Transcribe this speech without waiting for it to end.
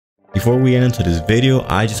Before we get into this video,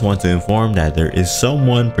 I just want to inform that there is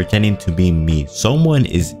someone pretending to be me.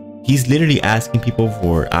 He's literally asking people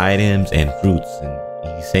for items and fruits,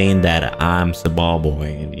 and he's saying that I'm Sabal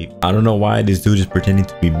Boy, and I don't know why this dude is pretending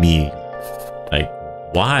to be me. Like,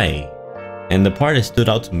 why? And the part that stood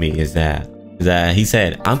out to me is that he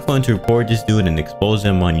said, I'm going to report this dude and expose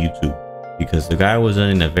him on YouTube because the guy was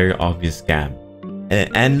running a very obvious scam.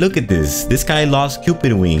 And look at this. This guy lost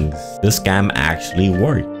Cupid wings. The scam actually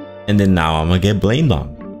worked. And then now I'm gonna get blamed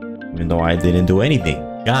on, even though I didn't do anything.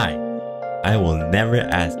 Guys, I will never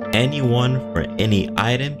ask anyone for any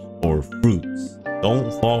items or fruits.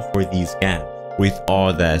 Don't fall for these scams. With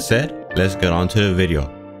all that said, let's get on to the video.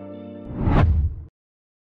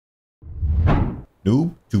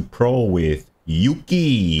 Noob to pro with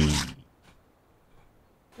YUKI.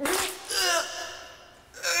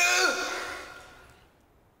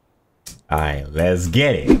 Alright, let's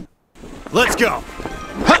get it. Let's go.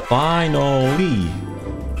 Finally,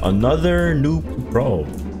 another Noob to pro.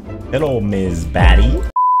 Hello, Ms. Batty.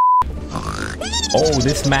 Oh,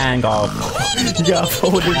 this man got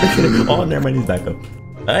folded. Oh, never mind, he's back up.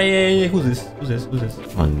 Hey, who's this? Who's this?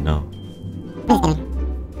 Oh no.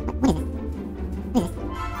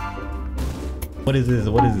 What is this?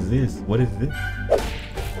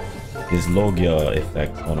 This Logia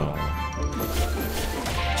effect. Hold on.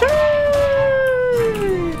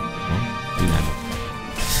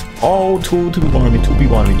 Oh, two people on me.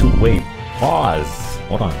 Wait, pause.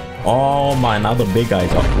 Hold on. Oh my, now the big guys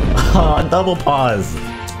are double pause.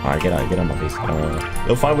 All right, get on my face.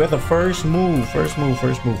 You'll find we have the first move. All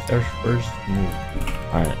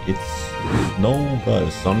right, it's Snow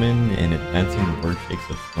Gust. Summon an advancing vortex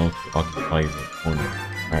of snow to occupy your opponent.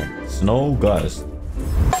 All right, Snow Gust.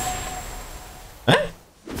 Huh?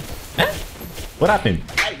 What happened?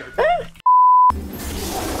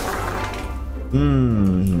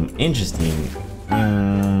 Interesting.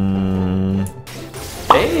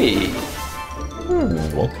 Hey.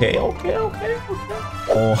 Okay. Oh,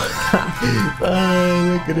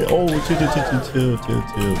 look at it. Oh, chill.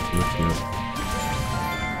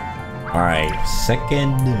 All right,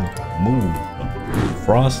 second move.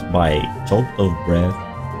 Frostbite, choke of breath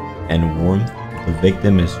and warmth. The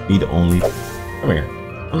victim is feed only. Come here.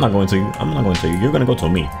 I'm not going to you. You're gonna go to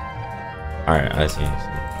me. All right, I see.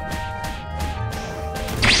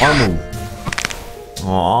 Arm move.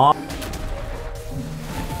 Aww.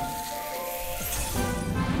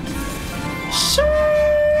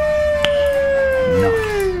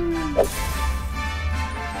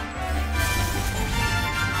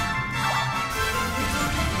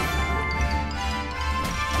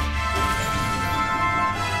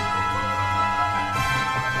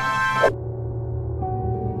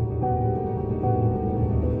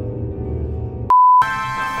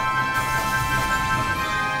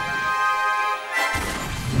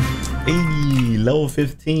 Hey, level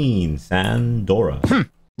 15, Sandora.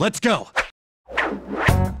 Let's go.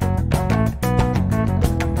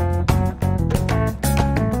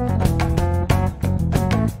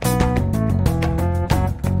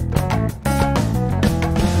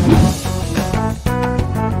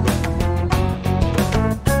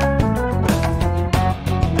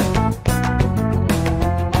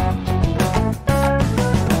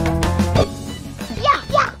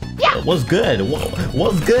 What's good?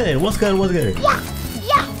 What's good? Yeah.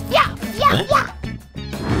 Huh?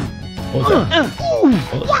 What's that?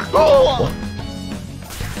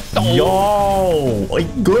 What? Yo,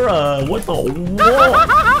 Igura, what the?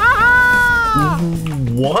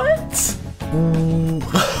 What?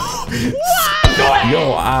 Yo,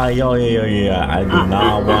 I do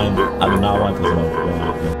not want to smoke.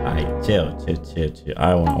 Alright, chill. I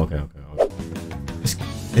want. Okay.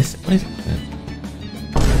 This what is it?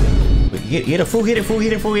 Get a fruit.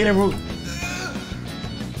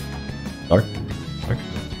 Dark.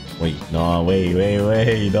 Wait, no, wait,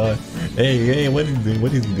 no. Hey, what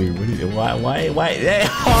is he doing? Why? Hey,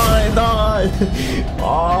 oh, no.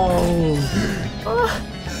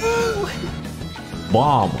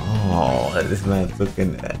 Bomb. Oh, this man took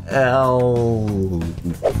an L.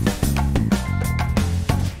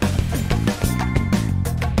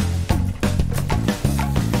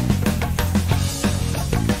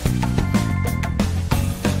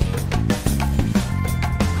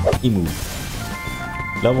 Move.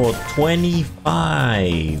 Level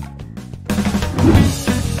 25.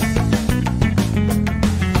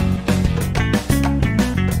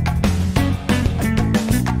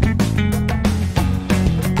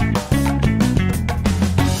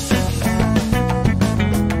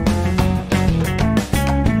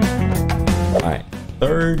 Alright,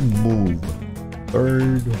 third move.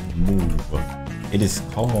 It is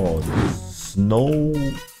called Snow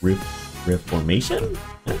Reformation.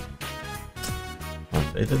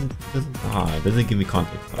 It doesn't give me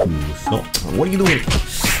context. Ooh, snow. What are you doing?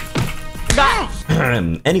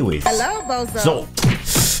 Anyways. Hello, Bozo.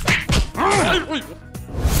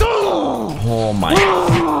 Oh my.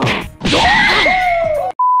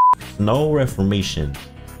 No reformation.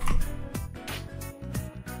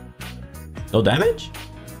 No damage?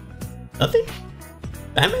 Nothing?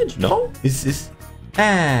 Damage? No? Is this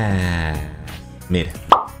mid.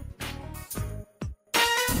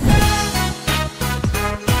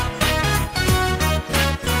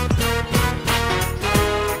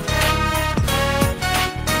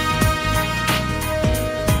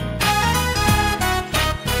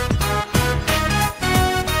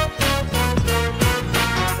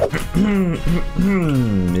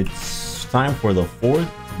 It's time for the fourth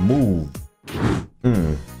move.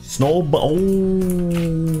 Snowball.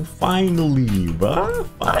 Oh, finally, bruh.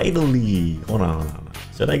 Finally. Hold on.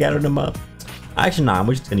 Should I gather them up? Actually, nah. I'm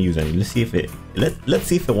just gonna use it. Let's see if it. Let's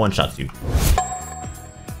see if it one shots you.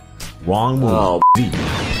 Wrong move. Oh, Z.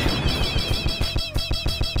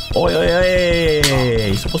 Oh, yeah.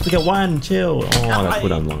 You're supposed to get one. Chill. Oh, I gotta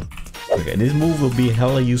put on long. Okay, this move will be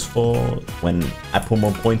hella useful when I put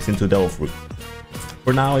more points into Devil Fruit.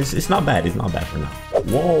 For now, it's not bad. It's not bad for now.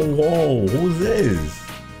 Whoa, who's this?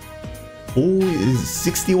 Who is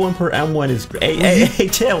 61 per M1 is great. Hey,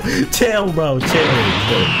 chill, bro, chill.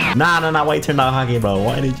 Nah, why you turn on hockey, bro?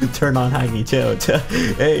 Why did you turn on hockey? Chill.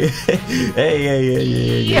 Hey,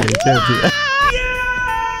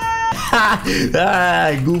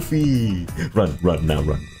 chill. Goofy. Run,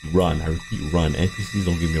 I repeat, run. NPCs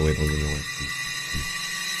don't give me away, please.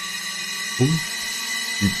 Who?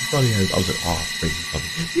 He probably has. I was like, oh, great,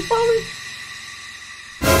 he's probably.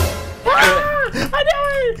 I know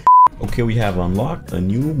it. Okay, we have unlocked a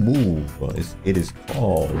new move. It is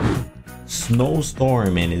called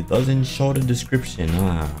Snowstorm, and it doesn't show the description.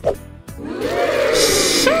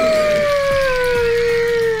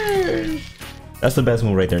 That's the best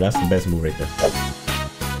move right there.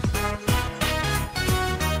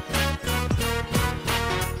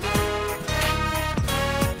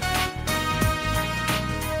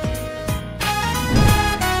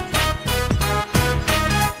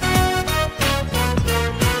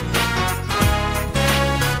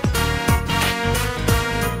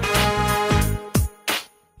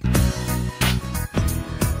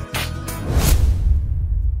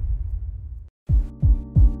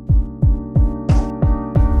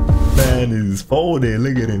 Is folded.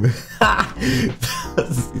 Look at him.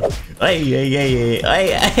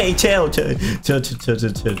 Hey, chill.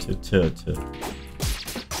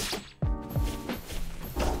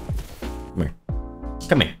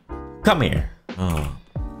 Come here. Oh.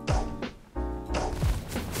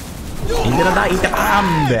 He's gonna die. I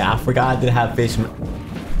forgot to have fish.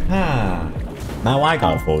 Now I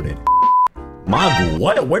got folded. Mago,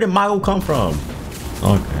 what? Where did Mago come from?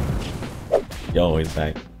 Okay. Yo, he's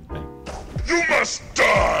back. You must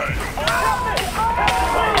die!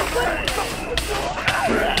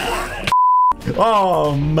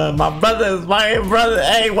 Oh, my brother.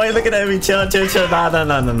 Hey, wait, look at me. Chill. No.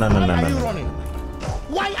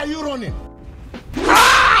 Why are you running?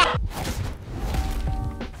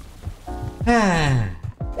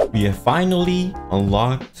 We have finally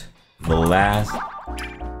unlocked the last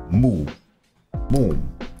move. Boom.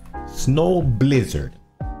 Snow Blizzard.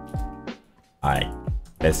 Alright.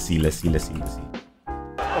 Let's see. Of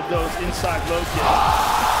those inside low kicks.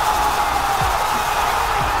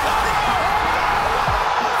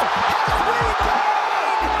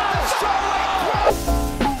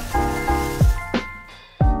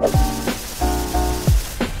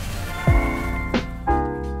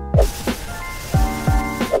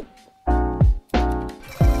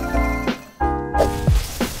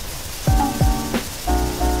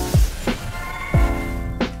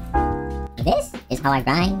 This is how I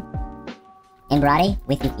grind in Karate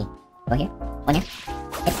with Yuki. Go here, one here.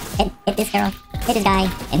 Hit this girl, hit this guy,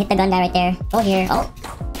 and hit the gun guy right there. Go here,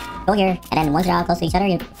 go here, and then once you're all close to each other,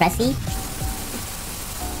 you press C.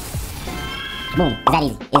 Boom,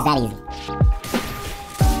 it's that easy.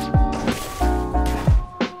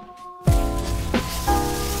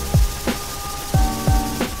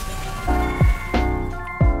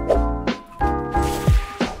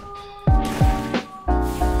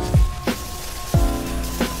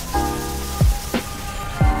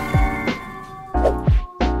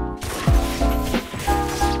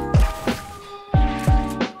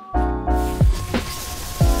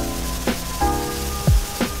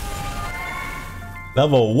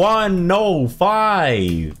 Level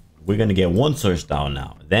 105. We're gonna get one search down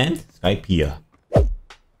now. Then Skypea.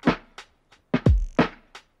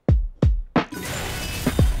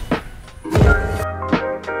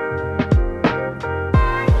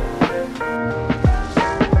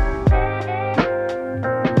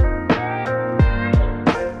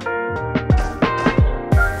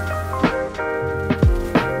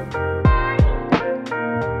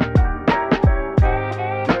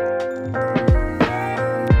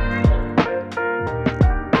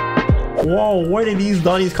 did these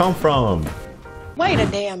Donnies come from? Wait a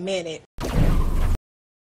damn minute.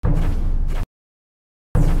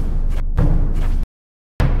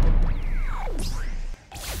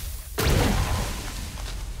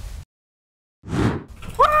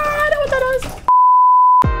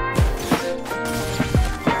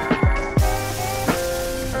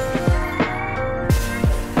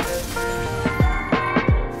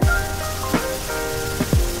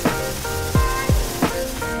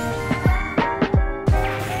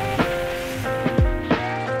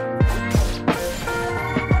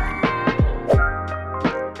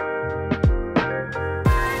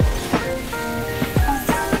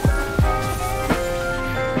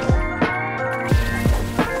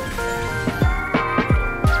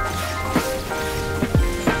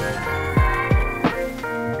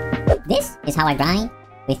 This is how I grind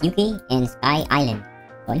with Yuki in Sky Island.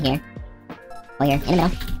 Go in here. Go here, in the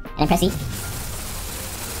middle. And then press Z.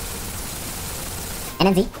 And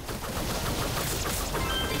then Z.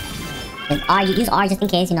 With R, you use R just in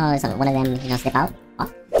case, you know, one of them, you know, slip out.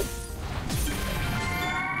 Off.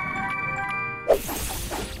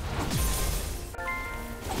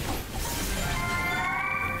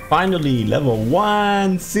 Finally, level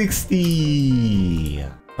 160.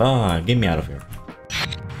 Ah, get me out of here.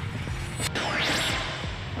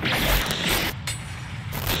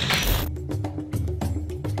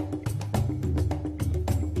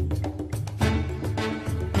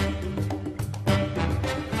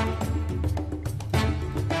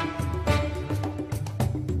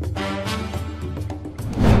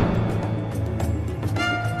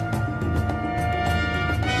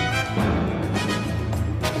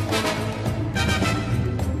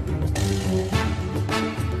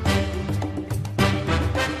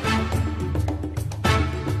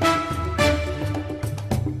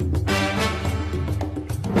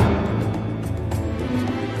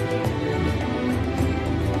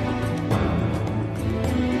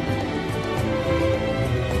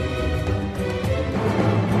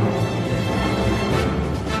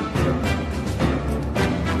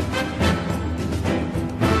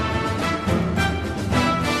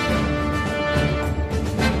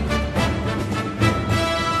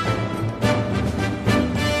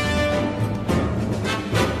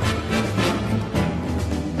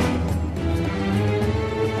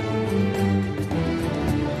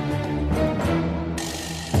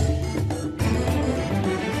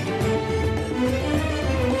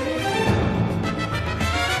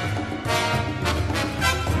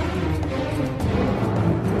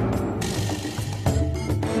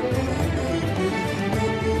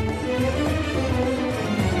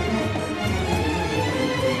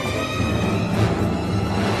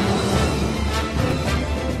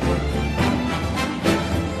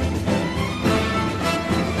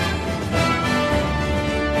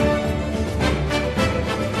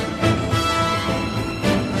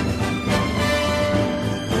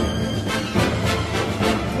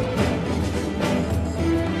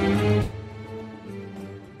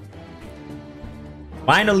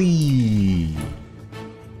 Finally!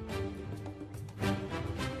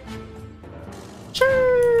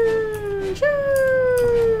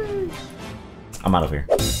 I'm out of here.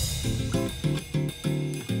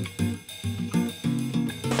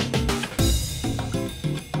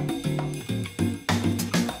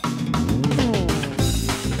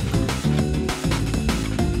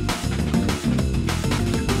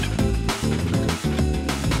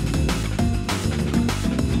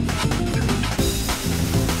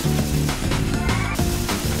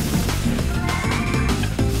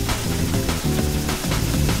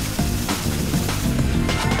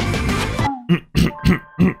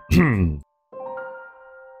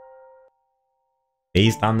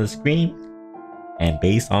 Based on the screen and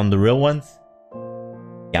based on the real ones,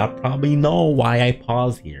 y'all probably know why I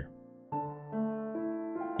pause here.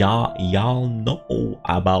 Y'all know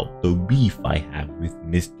about the beef I have with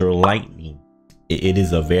Mr. Lightning. It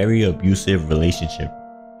is a very abusive relationship.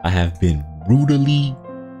 I have been brutally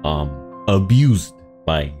abused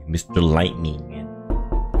by Mr. Lightning. And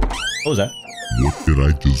what was that? What did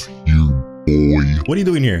I just hear, boy? What are you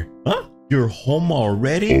doing here? Huh? You're home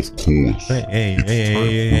already? Of course. Hey, It's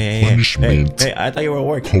time for punishment. Hey, I thought you were at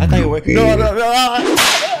work. Come I thought you were here, working. boy. No.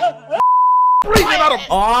 Bring him out of...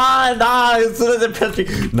 Oh, nah, as soon as it pressed me.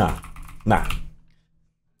 Nah.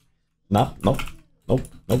 Nope.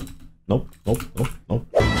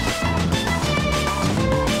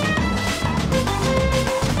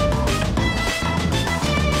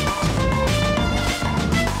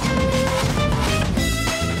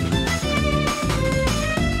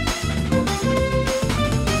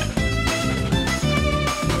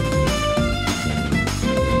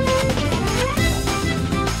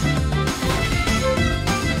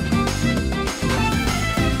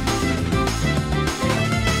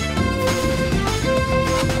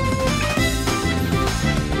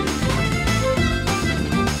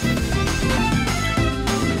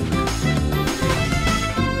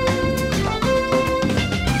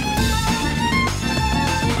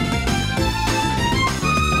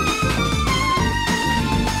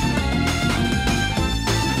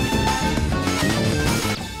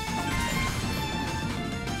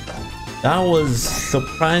 That was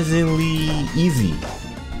surprisingly easy.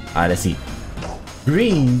 Alright, let's see.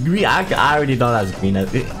 Green. I already know that's green.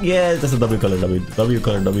 Yeah, that's a W color. W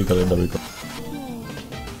color.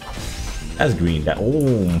 That's green. That.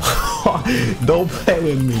 Oh, don't play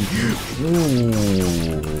with me.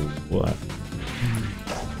 Ooh, what?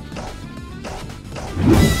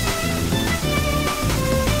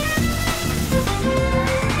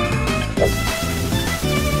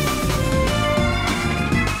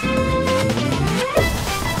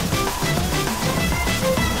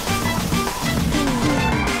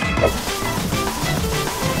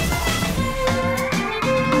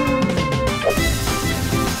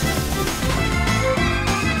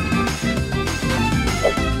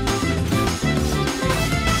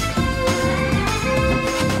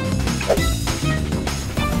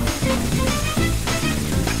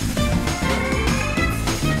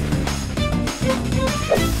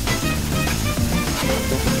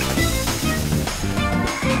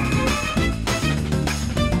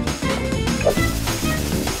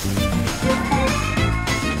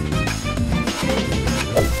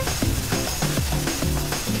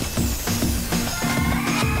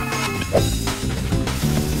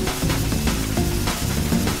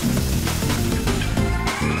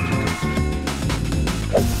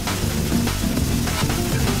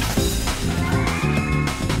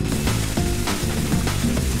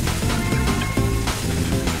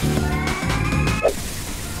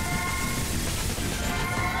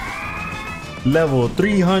 Level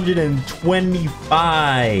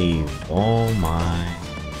 325. Oh my.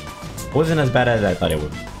 Wasn't as bad as I thought it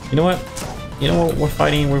would. You know what? We're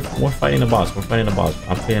fighting the boss. I'm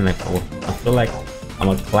feeling like I'm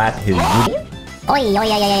gonna clap his booty. Oi.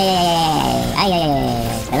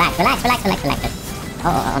 Relax.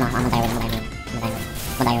 Oh no, I'm gonna die.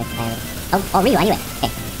 Oh, Ryu, anyway.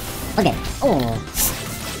 Okay. What's good? Oh.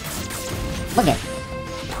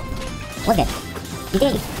 What's good? You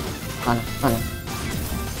did it. Oh no.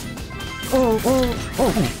 Oh, come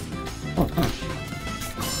on.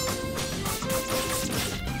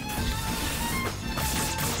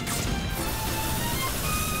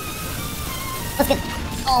 Let's get.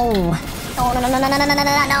 Oh.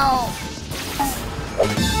 No.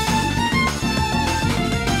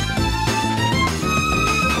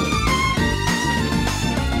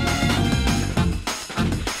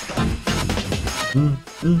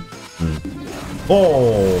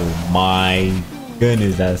 Oh my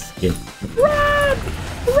goodness, that's good. Run!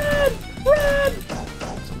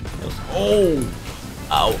 Oh!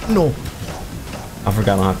 Ow, no! I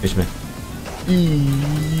forgot I don't have fishman.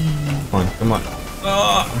 Come on. Come on.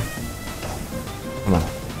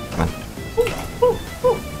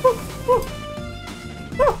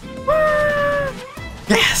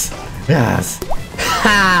 Yes!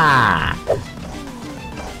 Ha!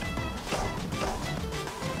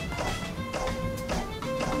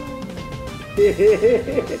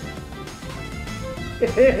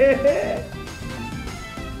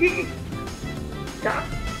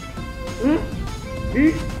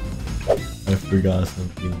 I forgot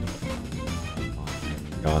something.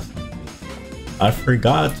 I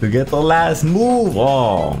forgot to get the last move.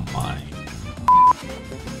 Oh my.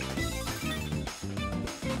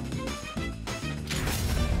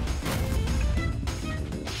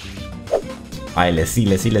 Alright, let's see.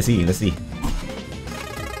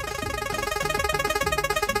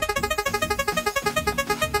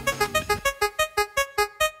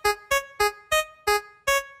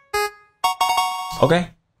 Okay.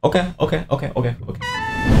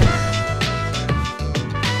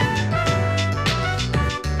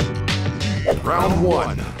 Round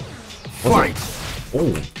one. Fight.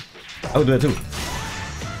 Oh, I'll do that too.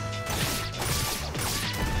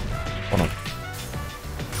 Hold on.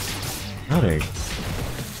 Howdy.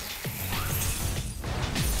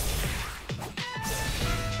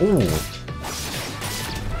 Oh.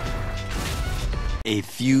 A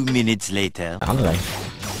few minutes later. Howdy.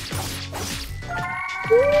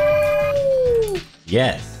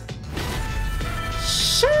 Yes.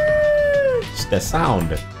 It's the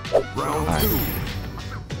sound. Round two.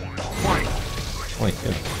 Fight. Wait,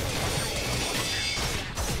 good.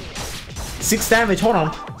 6 damage. Hold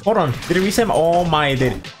on. Did it reset? Oh my, it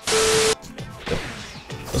did. Good.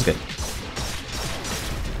 That was good.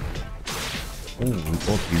 Ooh, we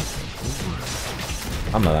both used.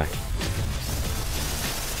 I'm not that.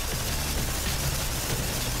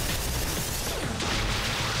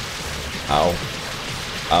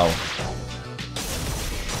 Ow.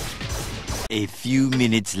 A few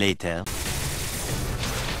minutes later.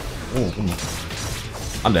 Oh,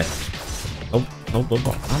 I'm dead. Nope.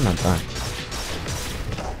 I'm not dying.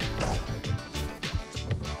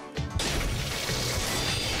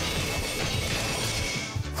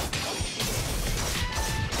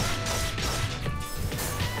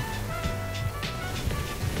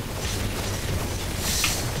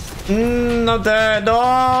 Not dead.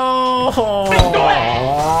 No.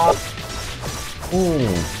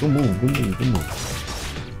 Oh, good move, good move, good move.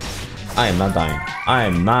 I am not dying. I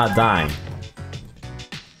am not dying.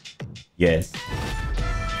 Yes.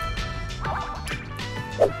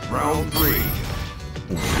 Round 3.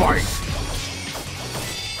 Fight.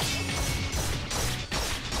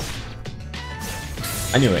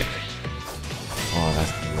 I knew it. Oh,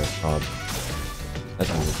 that's the worst problem. That's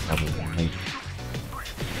the worst problem. Right?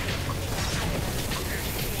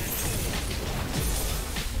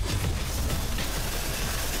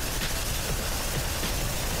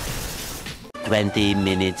 Twenty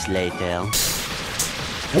minutes later.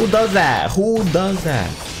 Who does that? Who does that?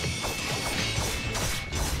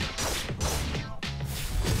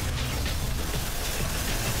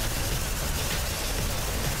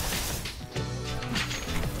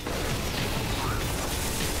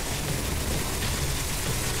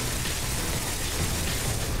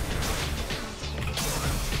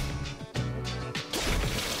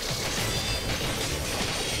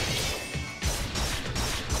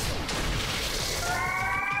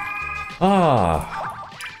 Ah,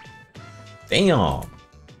 damn.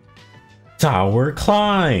 Tower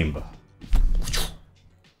climb.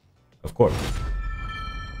 Of course.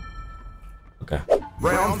 Okay.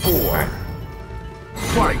 Round 4.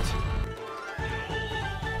 Fight.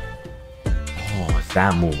 Oh, it's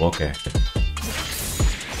that move. Okay.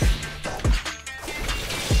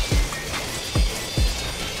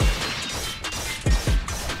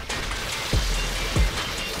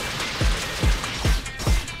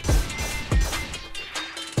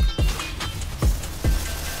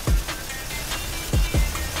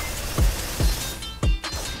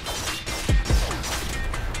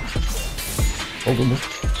 Oh, good move.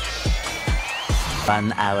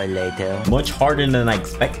 1 hour later. Much harder than I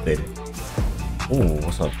expected. Oh,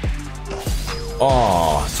 what's up?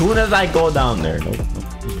 Oh, as soon as I go down there. Nope.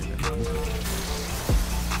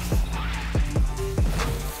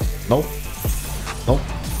 Nope. Nope.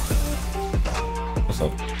 What's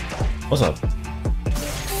up? What's up?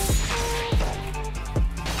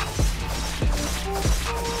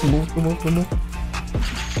 Move, move, move.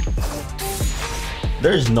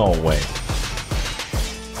 There's no way.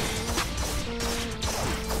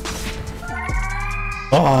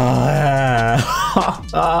 Oh, yeah.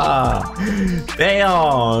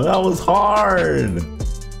 Damn, that was hard.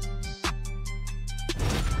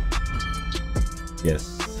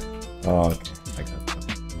 Yes. Okay, I got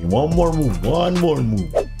that. One more move. One more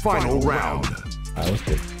move. Final round. That was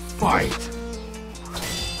good. Fight.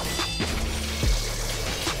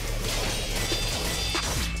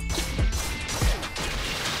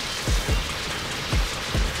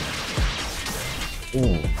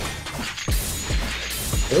 Ooh.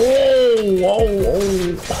 Oh, oh,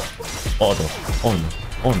 oh. Oh, no. Oh, no.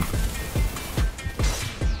 Oh, no.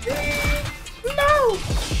 No.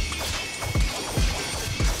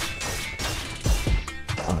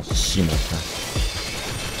 Ah, shimata.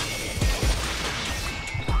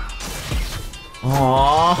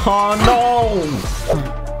 Oh, no.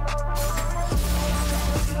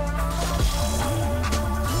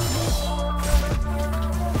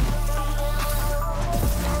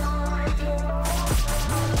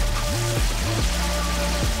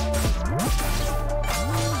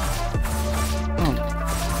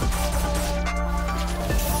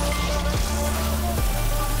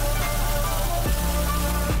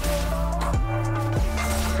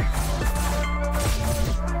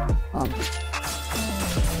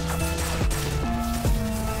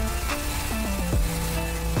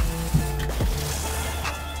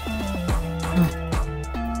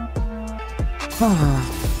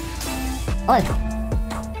 Oi.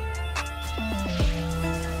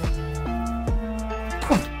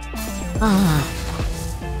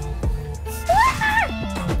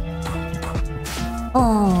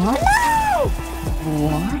 Oh no!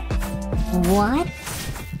 What? What?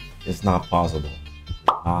 It's not possible.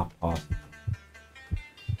 Not possible.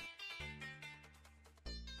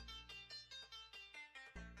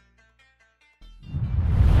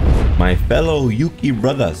 My fellow Yuki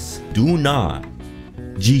brothers, do not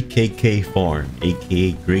GKK farm,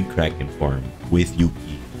 aka Great Kraken farm, with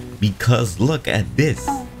Yuki, because look at this.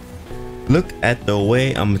 Look at the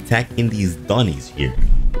way I'm attacking these dunnies here.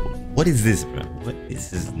 What is this, bro?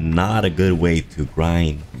 This is not a good way to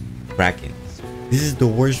grind Krakens. This is the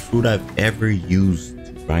worst fruit I've ever used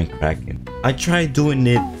to grind Kraken. I tried doing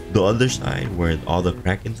it the other side where all the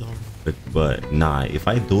Krakens are, but nah, if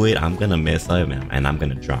I do it, I'm gonna mess up and I'm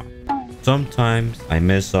gonna drop. Sometimes I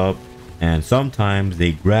mess up, and sometimes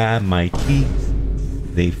they grab my cheeks,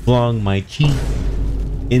 they flung my cheeks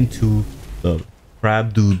into the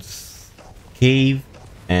crab dude's cave,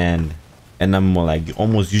 and I'm like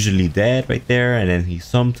almost usually dead right there, and then he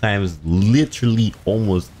sometimes literally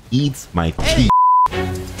almost eats my teeth.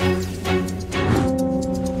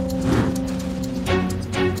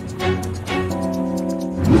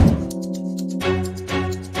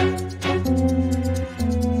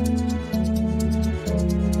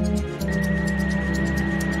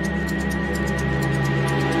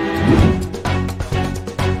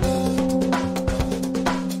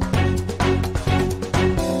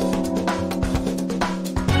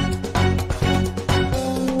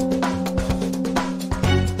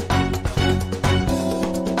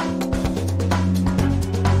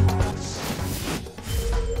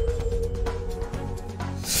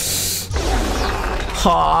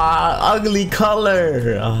 Ah, ugly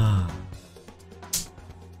color. Ah.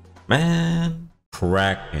 Man,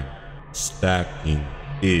 cracking, stacking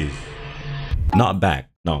is not back.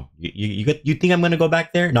 No, you think I'm gonna go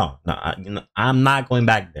back there? No, I'm not going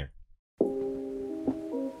back there.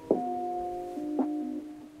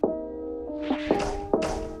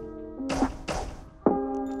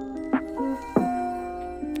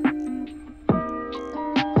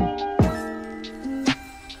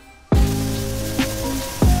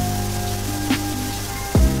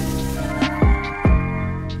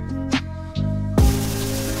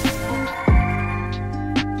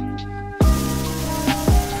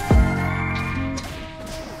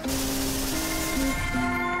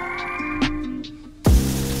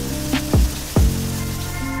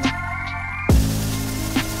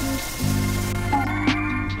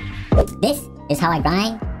 This is how I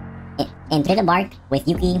grind in Through the Bark with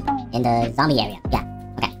Yuki in the zombie area. Yeah.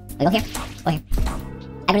 Okay. We go here. Go here.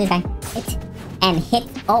 I go to this guy. Hit. And hit.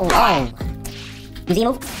 Oh. Use E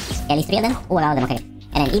move. Okay, at least 3 of them. Oh, a lot of them. Okay.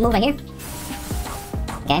 And then E move right here.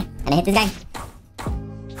 Okay. And then hit this guy.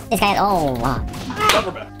 This guy. Oh, wow.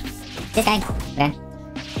 This guy. Okay.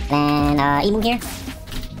 And then E move here.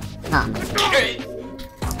 Oh. Okay.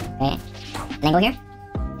 And then go here.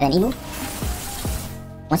 And then E move.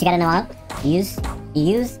 Once you got it all up, you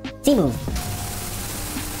use C move.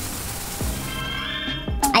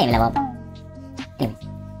 I didn't even level up. Anyways,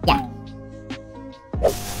 yeah.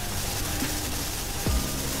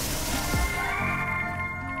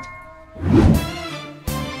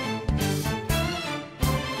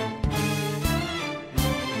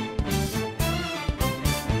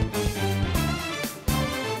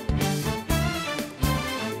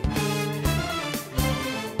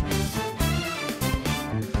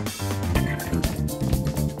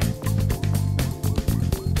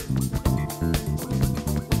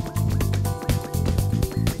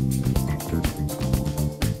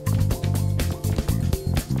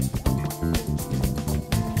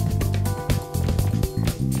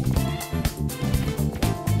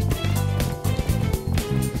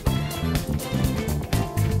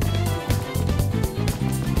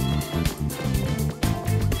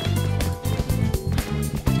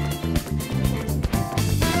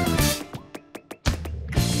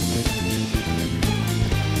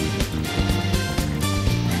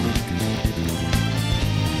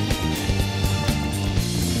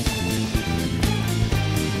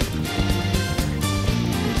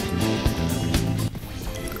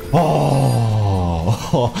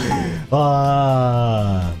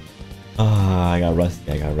 I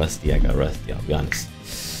got rusty, I'll be honest.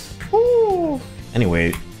 Woo.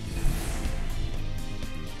 Anyway.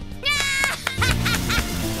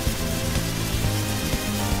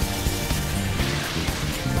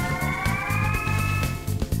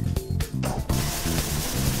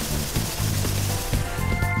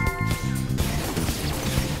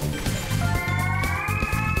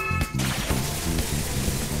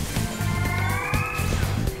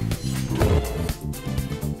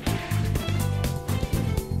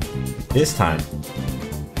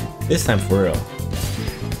 This time for real.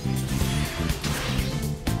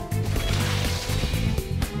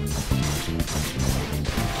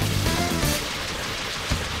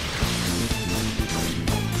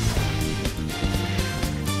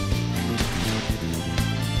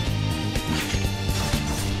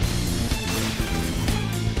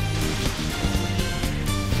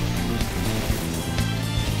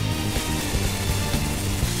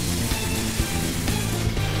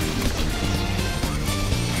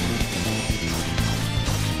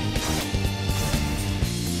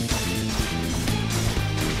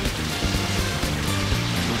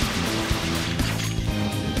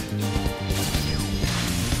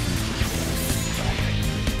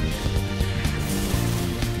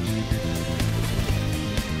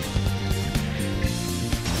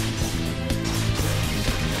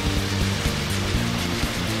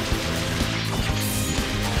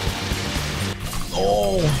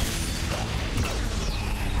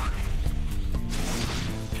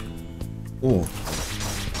 Ooh.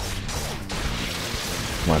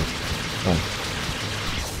 Come on. Come on.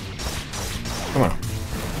 Come on.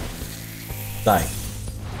 Die.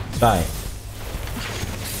 Die.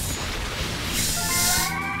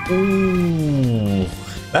 Ooh.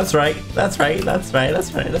 That's right. That's right. That's right.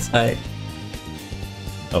 That's right. That's right.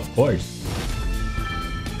 Of course.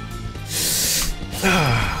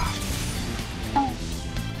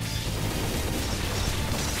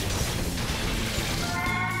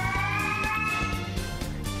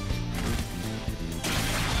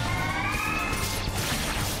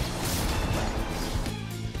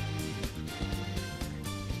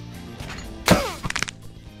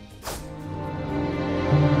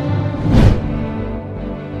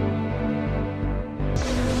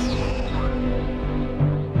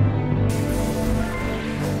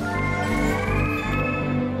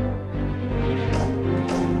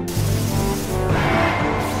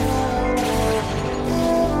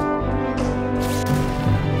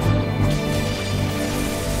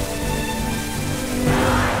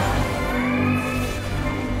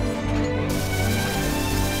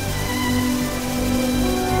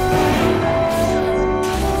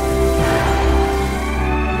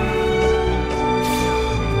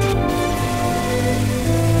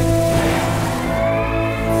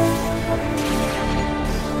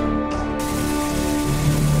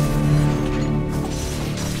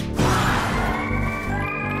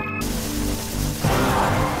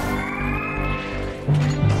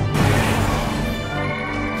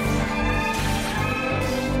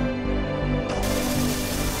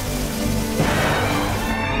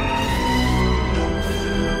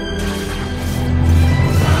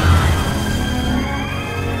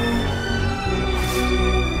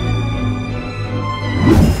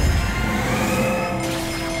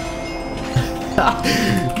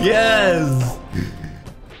 Yes!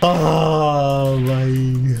 Oh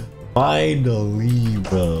my, finally,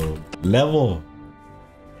 bro. Level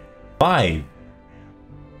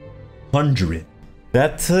 500.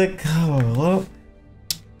 That took, well,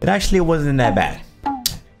 it actually wasn't that bad.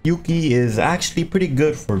 Yuki is actually pretty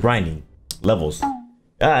good for grinding levels.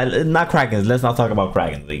 Not Krakens. Let's not talk about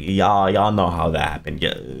Krakens. Like, y'all know how that happened.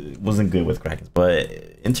 Yeah, it wasn't good with Krakens. But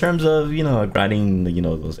in terms of, you know, grinding, you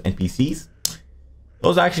know, those NPCs,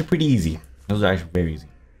 those are actually pretty easy. Those are actually very easy.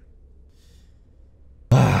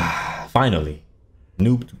 Finally,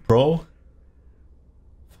 Noob to Pro.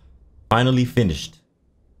 Finally finished.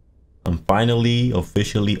 I'm finally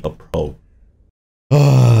officially a pro.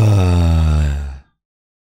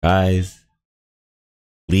 Guys,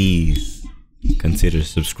 please consider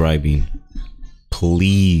subscribing.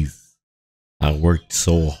 Please. I worked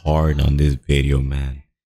so hard on this video, man.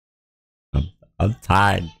 I'm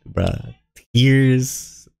tired, bruh.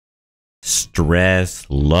 Tears, stress,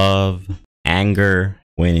 love, anger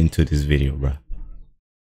went into this video, bro.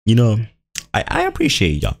 You know, I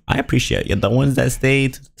appreciate y'all. I appreciate you. The ones that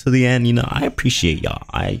stayed to the end, you know, I appreciate y'all.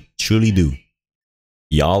 I truly do.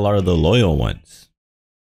 Y'all are the loyal ones.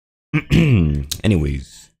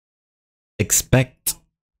 Anyways, expect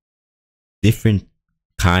different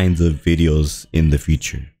kinds of videos in the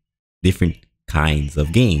future. Different kinds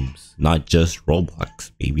of games, not just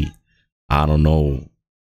Roblox, baby. I don't know,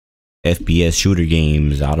 FPS shooter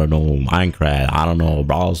games. I don't know, Minecraft. I don't know,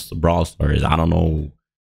 Brawl Stars. I don't know,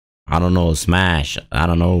 Smash. I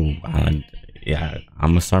don't know. Yeah,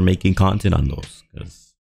 I'm gonna start making content on those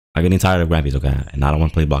because I'm getting tired of graphics, okay? And I don't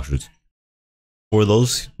want to play block shoots. For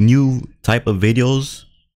those new type of videos,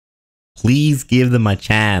 please give them a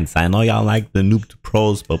chance. I know y'all like the Noob to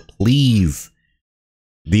Pros, but please,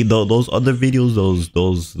 those other videos,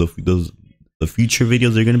 the future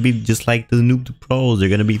videos are gonna be just like the Noob to Pros. They're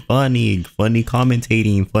gonna be funny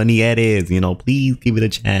commentating, funny edits. You know, please give it a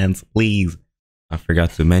chance, please. I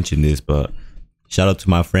forgot to mention this, but shout out to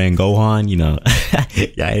my friend Gohan. You know,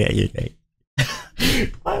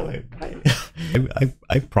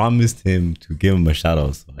 I promised him to give him a shout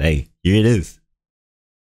out. So hey, here it is.